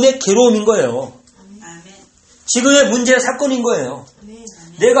지금의 괴로움인 거예요. 지금의 문제의 사건인 거예요.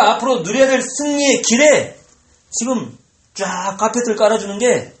 내가 앞으로 누려야 될 승리의 길에 지금 쫙 카펫을 깔아주는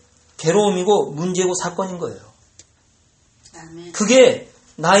게 괴로움이고 문제고 사건인 거예요. 그게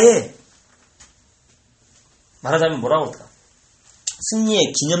나의 말하자면 뭐라고 할까?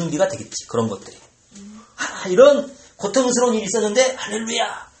 승리의 기념비가 되겠지. 그런 것들이. 이런 고통스러운 일이 있었는데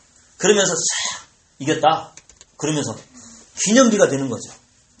할렐루야. 그러면서 싹 이겼다. 그러면서 기념비가 되는 거죠.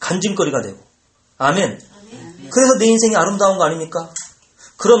 간증거리가 되고. 아멘. 그래서 내 인생이 아름다운 거 아닙니까?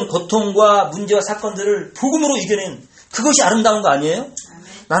 그런 고통과 문제와 사건들을 복음으로 이겨낸 그것이 아름다운 거 아니에요?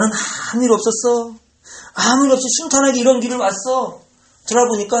 나는 아무 일 없었어. 아무 일 없이 순탄하게 이런 길을 왔어.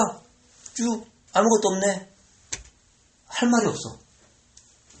 돌아보니까 쭉 아무것도 없네. 할 말이 없어.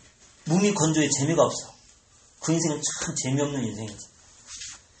 몸이 건조해 재미가 없어. 그 인생은 참 재미없는 인생이지.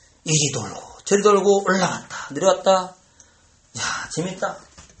 이리 돌고 저리 돌고 올라갔다 내려왔다. 야 재밌다.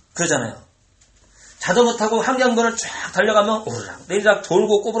 그러잖아요. 자전거 타고 한강변을 쫙 달려가면 오르락 내리락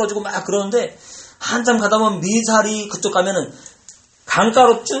돌고 꼬부러지고 막 그러는데 한참 가다 보면 미사리 그쪽 가면은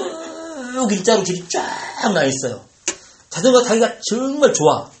강가로 쭉 일자로 길이 쫙 나 있어요. 자전거 타기가 정말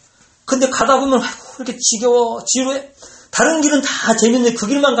좋아. 근데 가다 보면 이렇게 지겨워 지루해. 다른 길은 다 재밌는데 그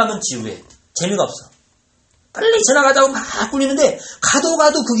길만 가면 지루해. 재미가 없어. 빨리 지나가자고 막 굴리는데 가도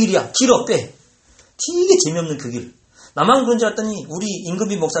그 길이야. 길어 빼. 되게 재미없는 그 길. 나만 그런 줄 알았더니 우리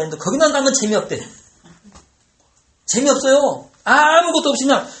임금빈 목사님도 거기만 가면 재미없대. 재미없어요. 아무것도 없이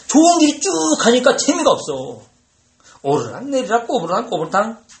그냥 좋은 길이 쭉 가니까 재미가 없어. 오르락 내리락 꼬부랑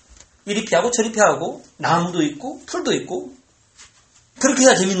이리 피하고 저리 피하고 나무도 있고 풀도 있고 그렇게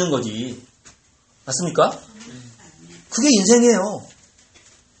해야 재밌는 거지. 맞습니까? 그게 인생이에요.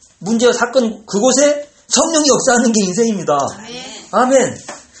 문제와 사건 그곳에 성령이 역사하는 게 인생입니다. 아멘.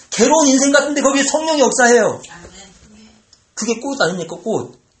 괴로운 인생 같은데 거기에 성령이 역사해요. 그게 꽃 아닙니까?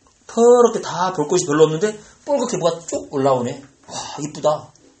 꽃. 퍼렇게 다 볼 것이 별로 없는데 뻘겋게 뭐가 쭉 올라오네. 와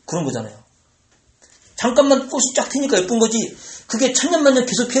이쁘다. 그런 거잖아요. 잠깐만 꽃이 쫙 피니까 예쁜 거지. 그게 천년만년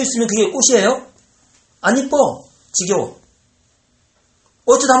계속 피어있으면 그게 꽃이에요? 안 이뻐. 지겨워.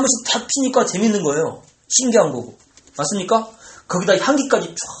 어쩌다 한 번씩 다 피니까 재밌는 거예요. 신기한 거고. 맞습니까? 거기다 향기까지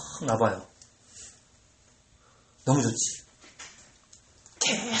쫙 나봐요. 너무 좋지.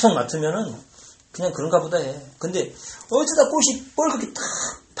 계속 맡으면은 그냥 그런가 보다 해. 근데 어쩌다 꽃이 뻘겋게 탁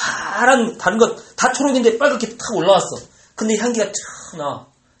다른 것 다 초록인데 빨갛게 탁 올라왔어. 근데 향기가 쫙 나.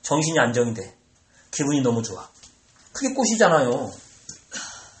 정신이 안정이 돼. 기분이 너무 좋아. 그게 꽃이잖아요.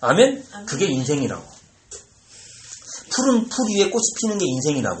 아멘? 그게 인생이라고. 푸른 풀 위에 꽃이 피는 게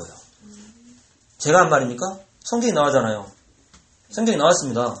인생이라고요. 제가 한 말입니까? 성경이 나오잖아요. 성경이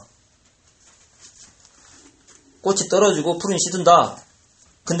나왔습니다. 꽃이 떨어지고 푸른 시든다.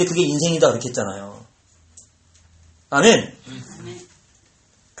 근데 그게 인생이다. 그렇게 했잖아요. 아멘?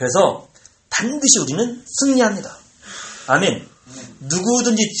 그래서 반드시 우리는 승리합니다. 아멘.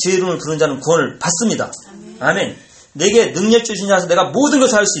 누구든지 주의 이름을 부르는 자는 구원을 받습니다. 아멘. 내게 능력 주신 자에서 내가 모든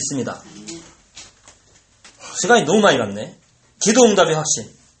것을 할 수 있습니다. 시간이 너무 많이 갔네. 기도 응답의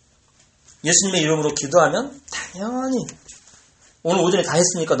확신. 예수님의 이름으로 기도하면 당연히 오늘 오전에 다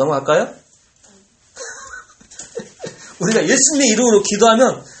했으니까 넘어갈까요? 우리가 예수님의 이름으로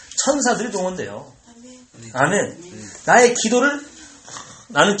기도하면 천사들이 동원돼요. 아멘. 나의 기도를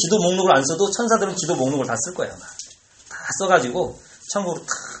나는 기도 목록을 안 써도 천사들은 기도 목록을 다 쓸 거야. 다 써가지고 천국으로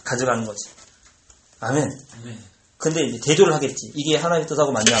탁 가져가는 거지. 아멘. 근데 이제 대조를 하겠지. 이게 하나님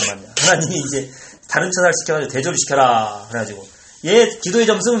뜻하고 맞냐 안 맞냐. 하나님이 이제 다른 천사를 시켜가지고 대조를 시켜라. 그래가지고 얘 기도의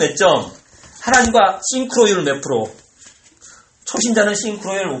점수는 몇 점? 하나님과 싱크로율 몇 프로? 초신자는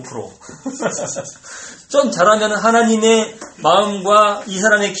싱크로율 5%. 좀 잘하면 하나님의 마음과 이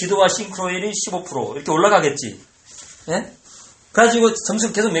사람의 기도와 싱크로율이 15% 이렇게 올라가겠지. 예? 그래가지고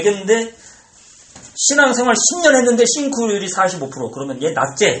점수를 계속 매겼는데 신앙생활 10년 했는데 싱크로율이 45% 그러면 얘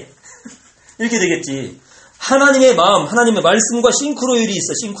낮제 이렇게 되겠지. 하나님의 마음, 하나님의 말씀과 싱크로율이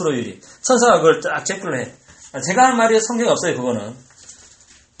있어. 싱크로율이. 천사가 그걸 딱 체크를 해. 제가 한 말이 성경에 없어요. 그거는.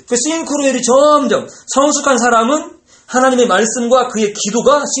 그 싱크로율이 점점 성숙한 사람은 하나님의 말씀과 그의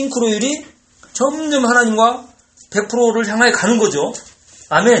기도가 싱크로율이 점점 하나님과 100%를 향하여 가는 거죠.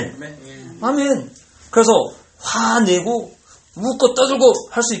 아멘. 아멘. 그래서 화내고 웃고 떠들고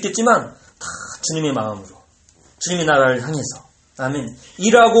할 수 있겠지만 다 주님의 마음으로 주님의 나라를 향해서 아멘.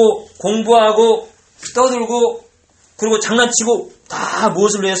 일하고 공부하고 떠들고 그리고 장난치고 다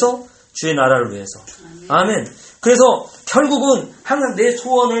무엇을 위해서? 주의 나라를 위해서. 아멘. 그래서 결국은 항상 내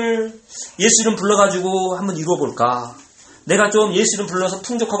소원을 예수 이름 불러가지고 한번 이루어볼까. 내가 좀 예수 이름 불러서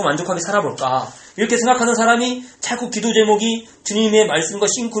풍족하고 만족하게 살아볼까. 이렇게 생각하는 사람이 자꾸 기도 제목이 주님의 말씀과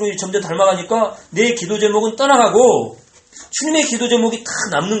싱크로율이 점점 닮아가니까 내 기도 제목은 떠나가고 주님의 기도 제목이 다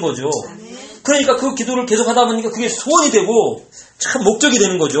남는 거죠. 그러니까 그 기도를 계속 하다 보니까 그게 소원이 되고 참 목적이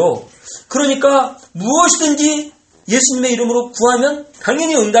되는 거죠. 그러니까 무엇이든지 예수님의 이름으로 구하면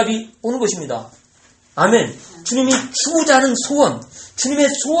당연히 응답이 오는 것입니다. 아멘. 주님이 주고자 하는 소원, 주님의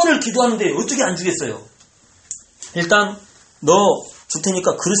소원을 기도하는데 어떻게 안 주겠어요? 일단 너 줄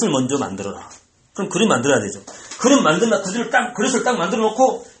테니까 그릇을 먼저 만들어라. 그럼 그릇 만들어야 되죠. 그릇을 딱 만들어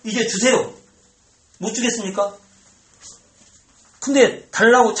놓고 이제 주세요. 못 주겠습니까? 근데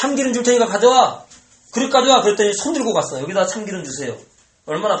달라고 참기름 줄 테니까 가져와. 그릇 가져와. 그랬더니 손 들고 갔어. 여기다 참기름 주세요.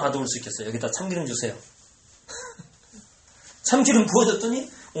 얼마나 받아올 수 있겠어요. 여기다 참기름 주세요. 참기름 부어줬더니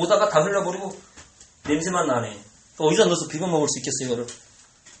오다가 다 흘려버리고 냄새만 나네. 어디다 넣어서 비벼 먹을 수 있겠어요. 이거를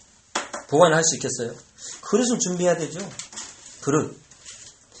보관할 수 있겠어요. 그릇을 준비해야 되죠. 그릇.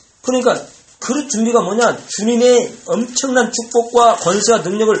 그러니까 그릇 준비가 뭐냐? 주님의 엄청난 축복과 권세와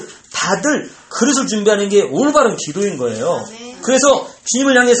능력을 받을 그릇을 준비하는 게 올바른 기도인 거예요. 그래서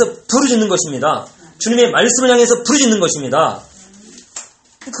주님을 향해서 부르짖는 것입니다. 주님의 말씀을 향해서 부르짖는 것입니다.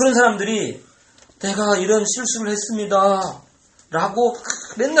 그런 사람들이 내가 이런 실수를 했습니다. 라고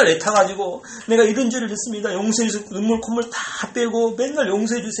맨날 애타가지고 내가 이런 죄를 했습니다. 용서해주세요. 눈물 콧물 다 빼고 맨날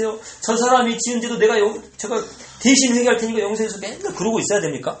용서해주세요. 저 사람이 지은 죄도 제가 대신 회개할 테니까 용서해주세요. 맨날 그러고 있어야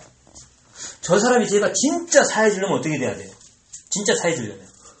됩니까? 저 사람이 죄가 진짜 사해지려면 어떻게 돼야 돼요? 진짜 사해지려면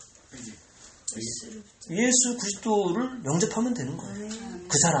예수 그리스도를 영접하면 되는 거예요.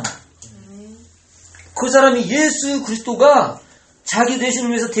 그 사람. 그 사람이 예수 그리스도가 자기 대신을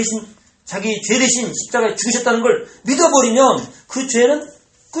위해서 자기 죄 대신 십자가에 죽으셨다는 걸 믿어버리면 그 죄는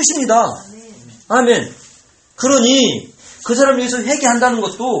끝입니다. 아멘. 그러니 그 사람을 위해서 회개한다는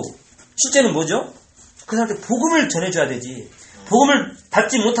것도 실제는 뭐죠? 그 사람한테 복음을 전해줘야 되지. 복음을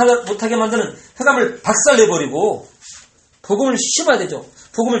받지 못하게 만드는 흑암을 박살내버리고 복음을 심어야 되죠.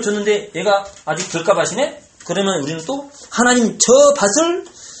 복음을 줬는데 얘가 아직 들값하시네? 그러면 우리는 또 하나님 저 밭을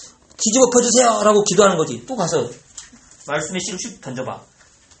뒤집어 펴주세요 라고 기도하는 거지. 또 가서 말씀의 씨를 슉 던져봐.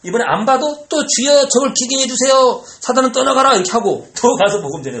 이번에 안 봐도 또 주여 저걸 기게 해주세요. 사단은 떠나가라 이렇게 하고 또 가서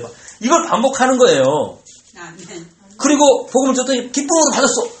복음 전해봐. 이걸 반복하는 거예요. 그리고 복음을 줬더니 기쁨으로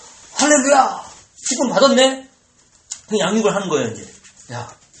받았어. 할렐루야. 기쁨 받았네. 양육을 하는 거예요 이제. 야,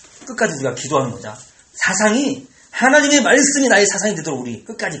 끝까지 우리가 기도하는 거자. 사상이 하나님의 말씀이 나의 사상이 되도록 우리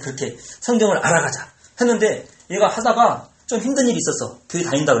끝까지 그렇게 성경을 알아가자 했는데 얘가 하다가 좀 힘든 일이 있었어. 교회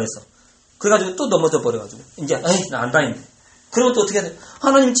다닌다 그랬어. 그래가지고 또 넘어져 버려가지고 이제 에이 나 안 다닌대. 그러면 또 어떻게 해야 돼?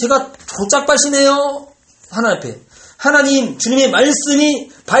 하나님 제가 돌짝밭이네요. 하나님 앞에 하나님 주님의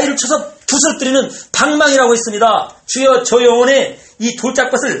말씀이 바위를 쳐서 부서뜨리는 방망이라고 했습니다. 주여 저 영혼에 이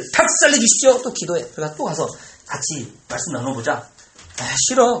돌짝밭을 박살내 주십시오. 또 기도해. 그래서 또 가서 같이 말씀 나눠보자.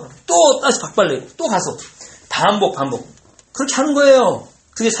 싫어. 또 다시 박발내고 또 가서 반복 그렇게 하는 거예요.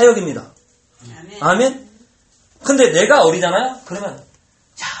 그게 사역입니다. 아멘. 근데 내가 어리잖아요. 그러면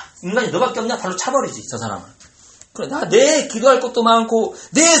야 인간이 너밖에 없냐? 바로 차버리지 저 사람은. 그래 나 내 기도할 것도 많고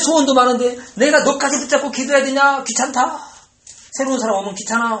내 소원도 많은데 내가 너까지 붙잡고 기도해야 되냐? 귀찮다. 새로운 사람 오면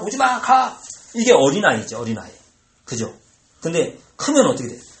귀찮아. 오지마 가. 이게 어린아이지 어린아이. 그죠? 근데 크면 어떻게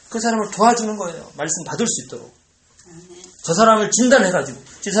돼? 그 사람을 도와주는 거예요. 말씀 받을 수 있도록. 저 사람을 진단해가지고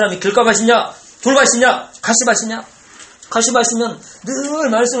저 사람이 길가밭이냐 돌밭이냐 가시밭이냐. 가시밭이면 늘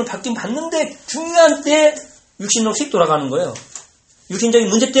말씀을 받긴 받는데 중요한 때에 육신으로 휙 돌아가는 거예요. 육신적인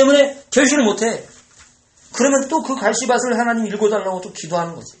문제 때문에 결실을 못해. 그러면 또 그 가시밭을 하나님 읽어달라고 또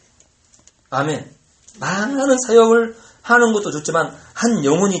기도하는 거지. 아멘. 많은 사역을 하는 것도 좋지만 한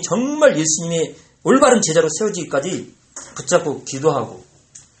영혼이 정말 예수님의 올바른 제자로 세워지기까지 붙잡고 기도하고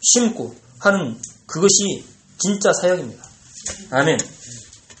심고 하는 그것이 진짜 사역입니다. 아멘.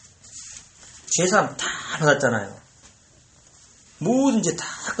 죄사함 다 받았잖아요. 모든 죄 다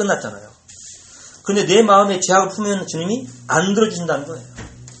끝났잖아요. 그런데 내 마음에 죄악을 품으면 주님이 안 들어주신다는 거예요.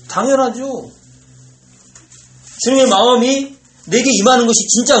 당연하죠. 주님의 마음이 내게 임하는 것이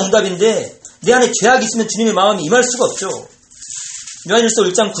진짜 응답인데 내 안에 죄악이 있으면 주님의 마음이 임할 수가 없죠. 요한일서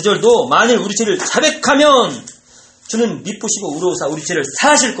 1장 9절도 만일 우리 죄를 자백하면 주는 미쁘시고 의로우사 우리 죄를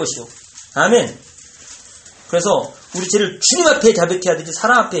사하실 것이요. 아멘. 그래서 우리 죄를 주님 앞에 자백해야 되지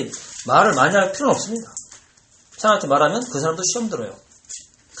사람 앞에 말을 많이 할 필요는 없습니다. 사람한테 말하면 그 사람도 시험 들어요.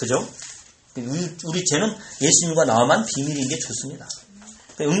 그죠? 우리 죄는 예수님과 나와만 비밀인 게 좋습니다.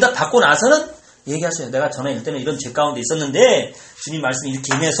 응답 받고 나서는 얘기하세요. 내가 전에 이때는 이런 죄 가운데 있었는데 주님 말씀이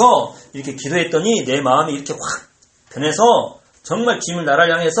이렇게 임해서 이렇게 기도했더니 내 마음이 이렇게 확 변해서 정말 주님을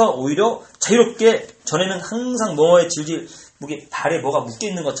나라를 향해서 오히려 자유롭게 전에는 항상 뭐에 질질 목에 발에 뭐가 묶여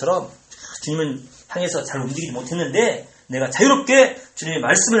있는 것처럼 주님을 향해서 잘 움직이지 못했는데 내가 자유롭게 주님의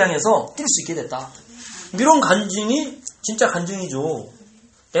말씀을 향해서 뛸 수 있게 됐다. 이런 간증이 진짜 간증이죠.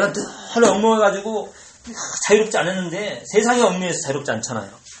 내가 늘 얽매여가지고 자유롭지 않았는데 세상의 얽매에서 자유롭지 않잖아요.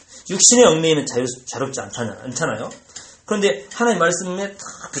 육신의 얽매이면 자유롭지 않잖아요. 그런데 하나님 말씀에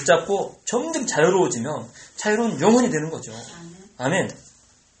딱 붙잡고 점점 자유로워지면 자유로운 영혼이 되는 거죠. 아멘.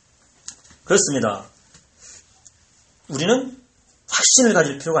 그렇습니다. 우리는 확신을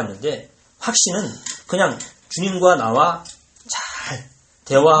가질 필요가 있는데 확신은 그냥 주님과 나와 잘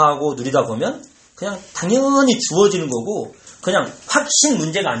대화하고 누리다 보면 그냥 당연히 주어지는 거고 그냥 확신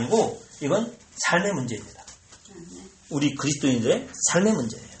문제가 아니고 이건 삶의 문제입니다. 우리 그리스도인들의 삶의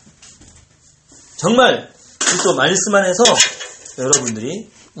문제예요. 정말 그리스도 말씀 안에서 여러분들이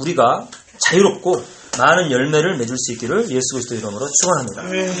우리가 자유롭고 많은 열매를 맺을 수 있기를 예수 그리스도 이름으로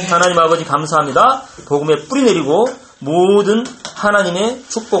축원합니다. 하나님 아버지 감사합니다. 복음에 뿌리 내리고 모든 하나님의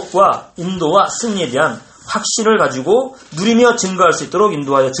축복과 인도와 승리에 대한 확신을 가지고 누리며 증거할 수 있도록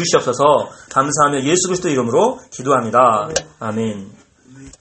인도하여 주시옵소서. 감사하며 예수 그리스도 이름으로 기도합니다. 아멘.